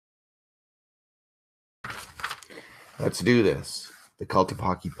Let's do this. The Cult of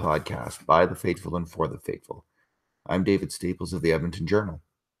Hockey podcast by the faithful and for the faithful. I'm David Staples of the Edmonton Journal,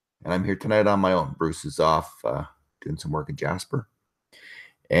 and I'm here tonight on my own. Bruce is off doing some work at Jasper,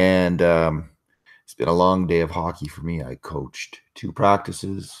 and it's been a long day of hockey for me. I coached 2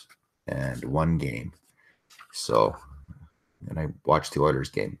 practices and 1 game. And I watched the Oilers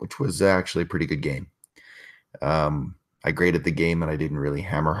game, which was actually a pretty good game. I graded the game, and I didn't really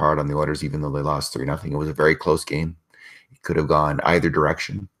hammer hard on the Oilers, even though they lost 3-0. It was a very close game. It could have gone either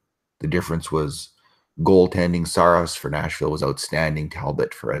direction. The difference was goaltending. Saros for Nashville was outstanding.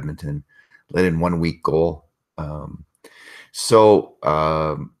 Talbot for Edmonton let in 1 weak goal. What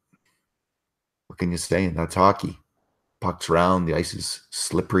can you say? That's hockey. Pucks around, the ice is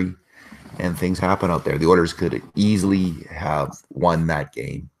slippery, and things happen out there. The Oilers could easily have won that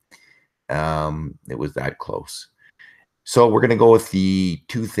game. It was that close. So we're going to go with the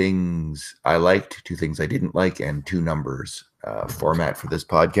 2 things I liked, 2 things I didn't like, and 2 numbers format for this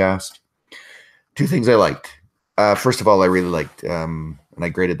podcast. 2 things I liked. First of all, I really liked, and I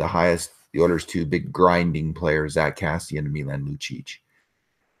graded the highest, the Oilers' 2 big grinding players, Zach Kassian and Milan Lucic.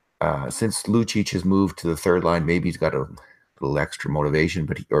 Since Lucic has moved to the third line, maybe he's got a little extra motivation,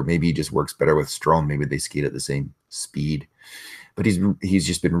 or maybe he just works better with Strome. Maybe they skate at the same speed. But he's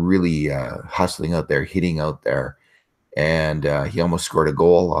just been really hustling out there, hitting out there. And he almost scored a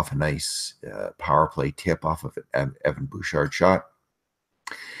goal off a nice power play tip off of Evan Bouchard's shot.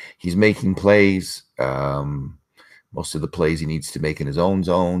 He's making plays. Most of the plays he needs to make in his own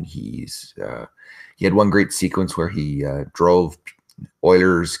zone. He had one great sequence where he drove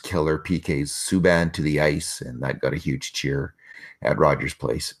Oilers killer PK Subban to the ice, and that got a huge cheer at Rogers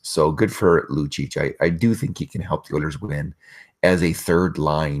Place. So good for Lucic. I do think he can help the Oilers win as a third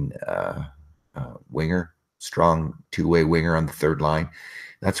line winger. Strong 2-way winger on the third line.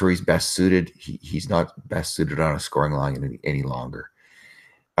 That's where he's best suited. He's not best suited on a scoring line any longer.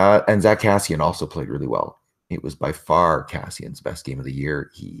 And Zach Kassian also played really well. It was by far Cassian's best game of the year.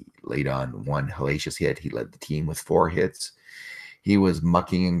 He laid on 1 hellacious hit. He led the team with 4 hits. He was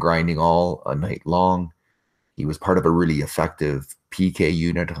mucking and grinding all night long. He was part of a really effective PK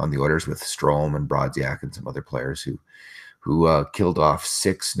unit on the Oilers with Strome and Brodziak and some other players who killed off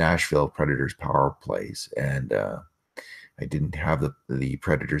 6 Nashville Predators power plays. And I didn't have the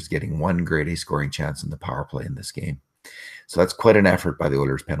Predators getting 1 grade A scoring chance in the power play in this game. So that's quite an effort by the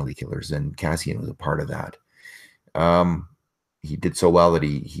Oilers penalty killers, and Kassian was a part of that. He did so well that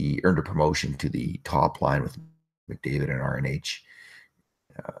he earned a promotion to the top line with McDavid and RNH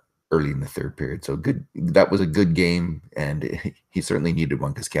early in the third period. So good. That was a good game, and he certainly needed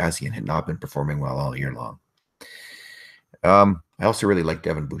one because Kassian had not been performing well all year long. I also really liked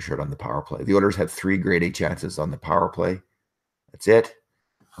Evan Bouchard on the power play. The Oilers had 3 grade A chances on the power play. That's it.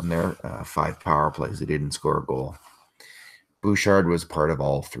 On their 5 power plays, they didn't score a goal. Bouchard was part of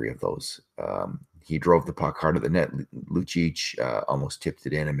all 3 of those. He drove the puck hard at the net. Lucic almost tipped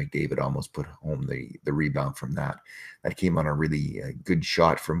it in, and McDavid almost put home the rebound from that. That came on a really good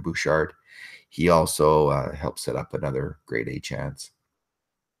shot from Bouchard. He also helped set up another grade A chance.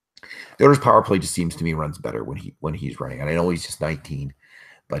 The Oilers' power play just seems to me runs better when he's running. And I know he's just 19,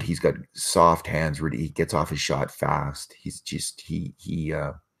 but he's got soft hands. Really, he gets off his shot fast. He's just he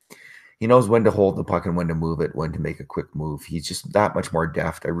knows when to hold the puck and when to move it, when to make a quick move. He's just that much more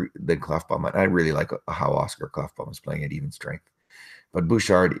deft than Klefbom. I really like how Oscar Klefbom is playing at even strength. But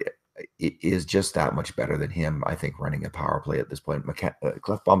Bouchard is just that much better than him, I think, running a power play at this point.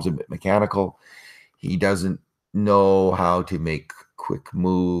 Klefbom's a bit mechanical. He doesn't know how to make quick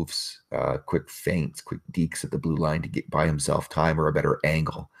moves, quick feints, quick dekes at the blue line to get by himself time or a better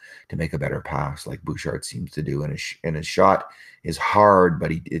angle to make a better pass, like Bouchard seems to do. And his shot is hard,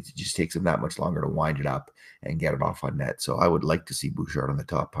 but it just takes him that much longer to wind it up and get it off on net. So I would like to see Bouchard on the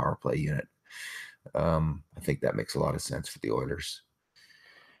top power play unit. I think that makes a lot of sense for the Oilers.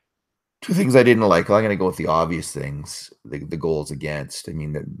 2 things I didn't like. I'm going to go with the obvious things, the goals against. I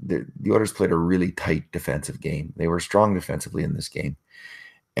mean, the Oilers played a really tight defensive game. They were strong defensively in this game.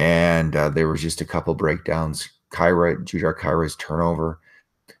 And there was just a couple breakdowns. Jujhar Khaira's turnover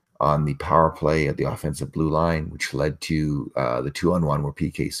on the power play at the offensive blue line, which led to the 2-on-1 where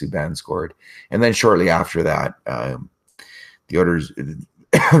PK Subban scored. And then shortly after that, the Oilers,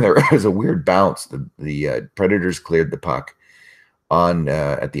 there was a weird bounce. The Predators cleared the puck on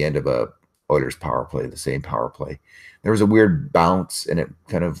at the end of a Oilers power play, the same power play. There was a weird bounce, and it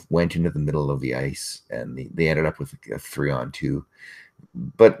kind of went into the middle of the ice, and they ended up with a 3-on-2.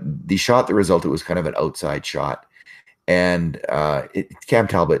 But the shot that resulted was kind of an outside shot, and Cam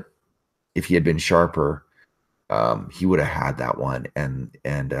Talbot, if he had been sharper, he would have had that one, and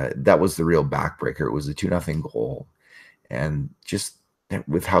that was the real backbreaker. It was a 2-0 goal. And just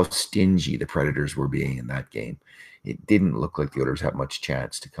with how stingy the Predators were being in that game, it didn't look like the Oilers had much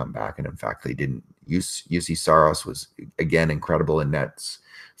chance to come back. And in fact, they didn't. UC Saros was, again, incredible in nets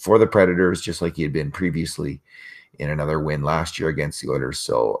for the Predators, just like he had been previously in another win last year against the Oilers.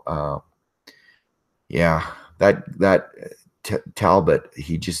 So, yeah, Talbot,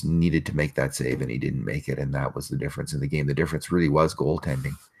 he just needed to make that save, and he didn't make it, and that was the difference in the game. The difference really was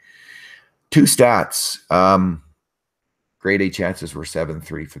goaltending. Two stats. Grade A chances were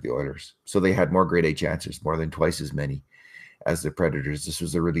 7-3 for the Oilers. So they had more grade A chances, more than twice as many as the Predators. This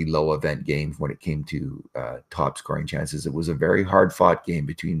was a really low event game when it came to top scoring chances. It was a very hard fought game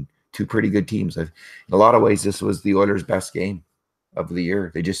between two pretty good teams. In a lot of ways, this was the Oilers' best game of the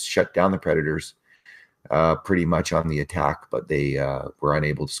year. They just shut down the Predators pretty much on the attack, but they were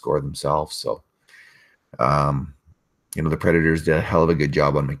unable to score themselves. So, the Predators did a hell of a good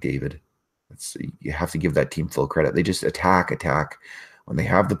job on McDavid. You have to give that team full credit. They just attack when they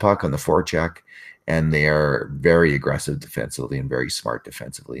have the puck on the forecheck, and they are very aggressive defensively and very smart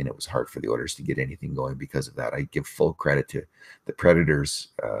defensively. And it was hard for the Oilers to get anything going because of that. I give full credit to the Predators'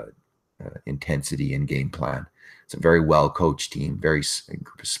 intensity and game plan. It's a very well coached team, very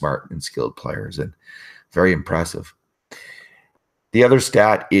smart and skilled players, and very impressive. The other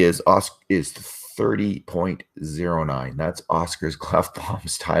stat is 30.09. That's Oscar's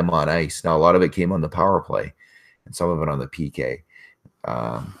Klefbom's time on ice. Now, a lot of it came on the power play and some of it on the PK.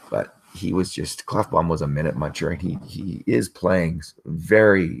 But he was just, Klefbom was a minute muncher, and he is playing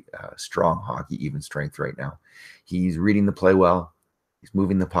very strong hockey, even strength right now. He's reading the play well. He's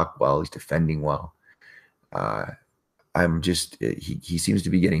moving the puck well. He's defending well. He seems to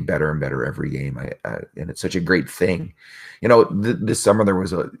be getting better and better every game. And it's such a great thing. This summer there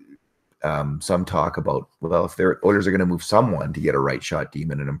was some talk about, well, if their Oilers are going to move someone to get a right shot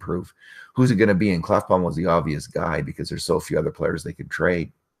demon and improve, who's it going to be? And Klefbom was the obvious guy because there's so few other players they could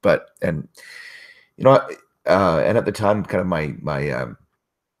trade. And at the time, kind of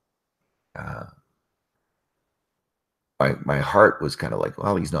my heart was kind of like,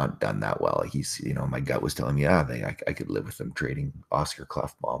 well, he's not done that well. He's, my gut was telling me, I could live with them trading Oscar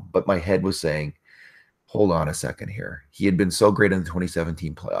Klefbom. But my head was saying, hold on a second here. He had been so great in the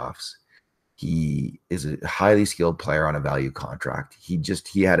 2017 playoffs. He is a highly skilled player on a value contract. He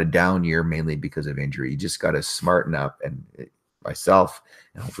had a down year mainly because of injury. He just got to smarten up, and myself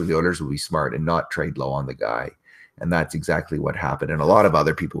and hopefully the Oilers will be smart and not trade low on the guy. And that's exactly what happened. And a lot of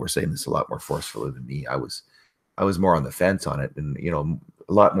other people were saying this a lot more forcefully than me. I was more on the fence on it. And, a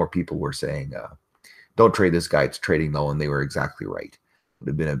lot more people were saying, don't trade this guy. It's trading low. And they were exactly right. It would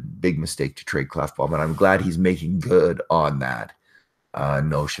have been a big mistake to trade Klefbom. And I'm glad he's making good on that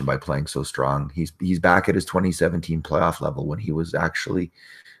notion by playing so strong. He's back at his 2017 playoff level when he was actually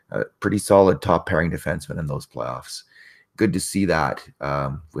a pretty solid top pairing defenseman in those playoffs. Good to see that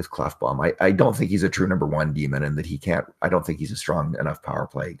with Klefbom. I don't think he's a true number one demon, and that I don't think he's a strong enough power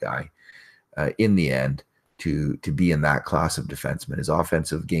play guy in the end to be in that class of defenseman. His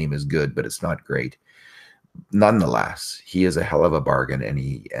offensive game is good, but it's not great. Nonetheless, he is a hell of a bargain, and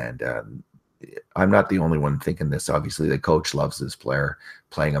I'm not the only one thinking this. Obviously, the coach loves this player,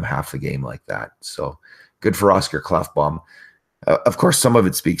 playing him half the game like that. So good for Oscar Klefbom. Of course, some of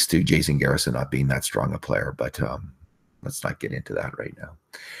it speaks to Jason Garrison not being that strong a player, but let's not get into that right now.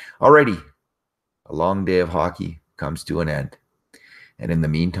 Alrighty, a long day of hockey comes to an end. And in the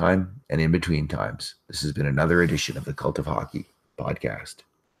meantime, and in between times, this has been another edition of the Cult of Hockey podcast.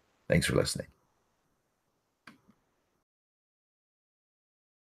 Thanks for listening.